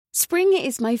Spring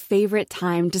is my favorite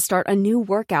time to start a new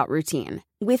workout routine.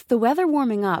 With the weather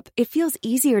warming up, it feels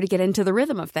easier to get into the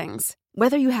rhythm of things.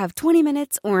 Whether you have 20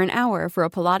 minutes or an hour for a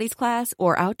Pilates class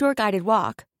or outdoor guided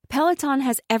walk, Peloton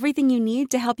has everything you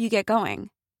need to help you get going.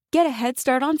 Get a head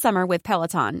start on summer with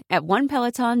Peloton at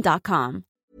onepeloton.com.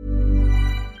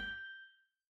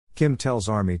 Kim tells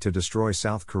army to destroy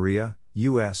South Korea,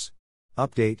 U.S.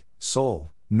 Update,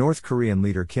 Seoul. North Korean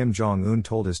leader Kim Jong-un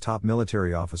told his top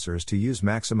military officers to use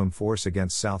maximum force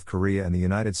against South Korea and the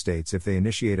United States if they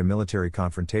initiate a military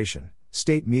confrontation,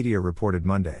 state media reported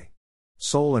Monday.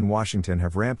 Seoul and Washington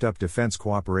have ramped up defense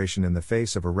cooperation in the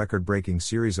face of a record-breaking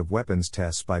series of weapons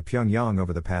tests by Pyongyang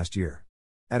over the past year.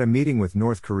 At a meeting with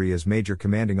North Korea's major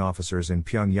commanding officers in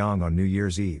Pyongyang on New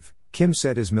Year's Eve, Kim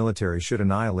said his military should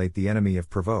annihilate the enemy if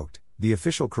provoked, the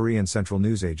official Korean Central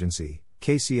News Agency,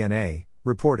 KCNA,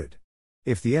 reported.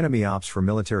 If the enemy opts for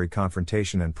military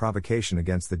confrontation and provocation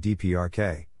against the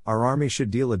DPRK, our army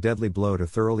should deal a deadly blow to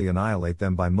thoroughly annihilate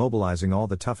them by mobilizing all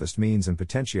the toughest means and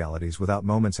potentialities without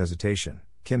moment's hesitation,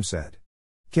 Kim said.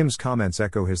 Kim's comments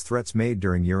echo his threats made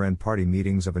during year-end party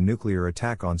meetings of a nuclear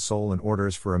attack on Seoul and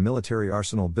orders for a military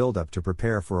arsenal buildup to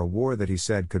prepare for a war that he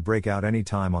said could break out any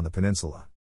time on the peninsula.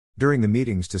 During the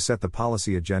meetings to set the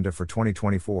policy agenda for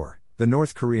 2024, the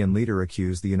North Korean leader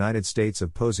accused the United States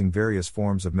of posing various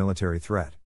forms of military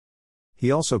threat. He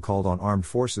also called on armed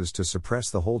forces to suppress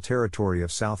the whole territory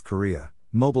of South Korea,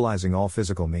 mobilizing all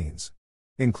physical means,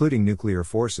 including nuclear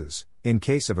forces, in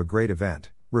case of a great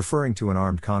event, referring to an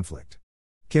armed conflict.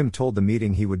 Kim told the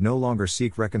meeting he would no longer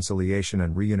seek reconciliation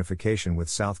and reunification with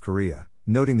South Korea,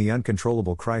 noting the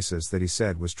uncontrollable crisis that he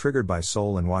said was triggered by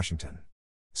Seoul and Washington.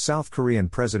 South Korean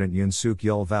President Yoon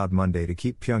Suk-yeol vowed Monday to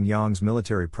keep Pyongyang's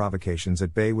military provocations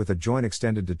at bay with a joint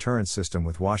extended deterrence system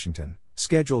with Washington,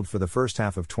 scheduled for the first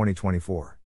half of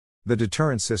 2024. The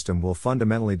deterrence system will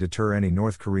fundamentally deter any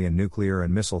North Korean nuclear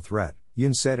and missile threat,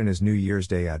 Yoon said in his New Year's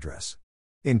Day address.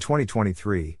 In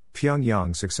 2023,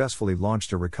 Pyongyang successfully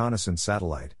launched a reconnaissance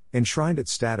satellite, enshrined its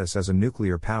status as a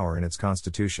nuclear power in its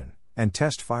constitution, and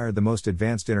test-fired the most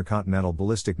advanced intercontinental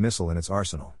ballistic missile in its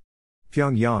arsenal.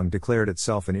 Pyongyang declared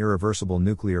itself an irreversible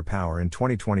nuclear power in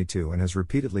 2022 and has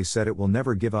repeatedly said it will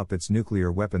never give up its nuclear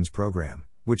weapons program,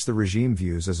 which the regime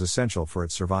views as essential for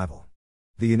its survival.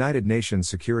 The United Nations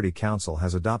Security Council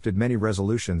has adopted many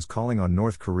resolutions calling on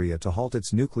North Korea to halt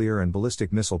its nuclear and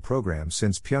ballistic missile programs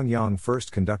since Pyongyang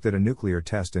first conducted a nuclear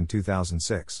test in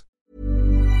 2006.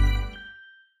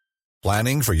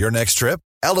 Planning for your next trip?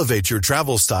 Elevate your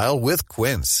travel style with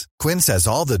Quince. Quince has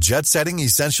all the jet-setting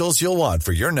essentials you'll want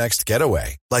for your next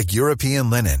getaway, like European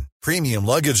linen, premium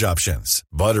luggage options,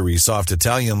 buttery soft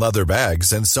Italian leather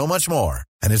bags, and so much more.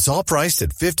 And it's all priced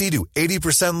at 50 to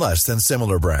 80% less than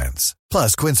similar brands.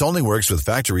 Plus, Quince only works with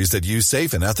factories that use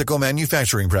safe and ethical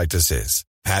manufacturing practices.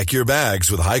 Pack your bags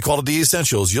with high-quality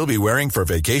essentials you'll be wearing for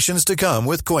vacations to come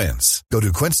with Quince. Go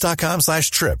to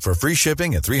quince.com/trip for free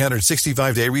shipping and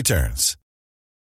 365-day returns.